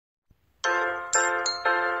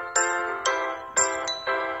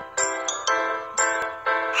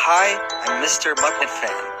Hi, I'm Mr.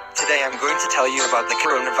 MuppetFan. Today I'm going to tell you about the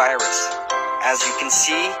coronavirus. As you can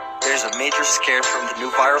see, there's a major scare from the new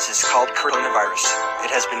virus. It's called coronavirus. It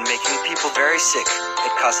has been making people very sick.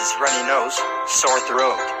 It causes runny nose, sore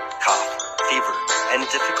throat, cough, fever, and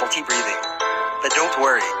difficulty breathing. But don't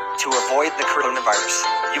worry, to avoid the coronavirus,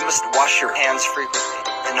 you must wash your hands frequently,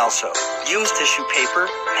 and also use tissue paper,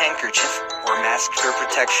 handkerchief, or mask for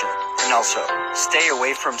protection. And also, stay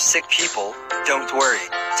away from sick people. Don't worry,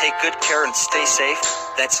 take good care and stay safe.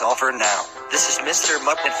 That's all for now. This is Mr.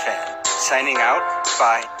 MuppetFan, signing out.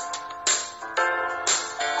 Bye.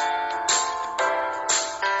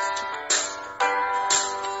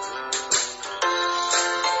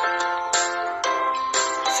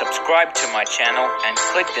 Subscribe to my channel and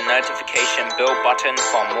click the notification bell button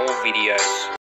for more videos.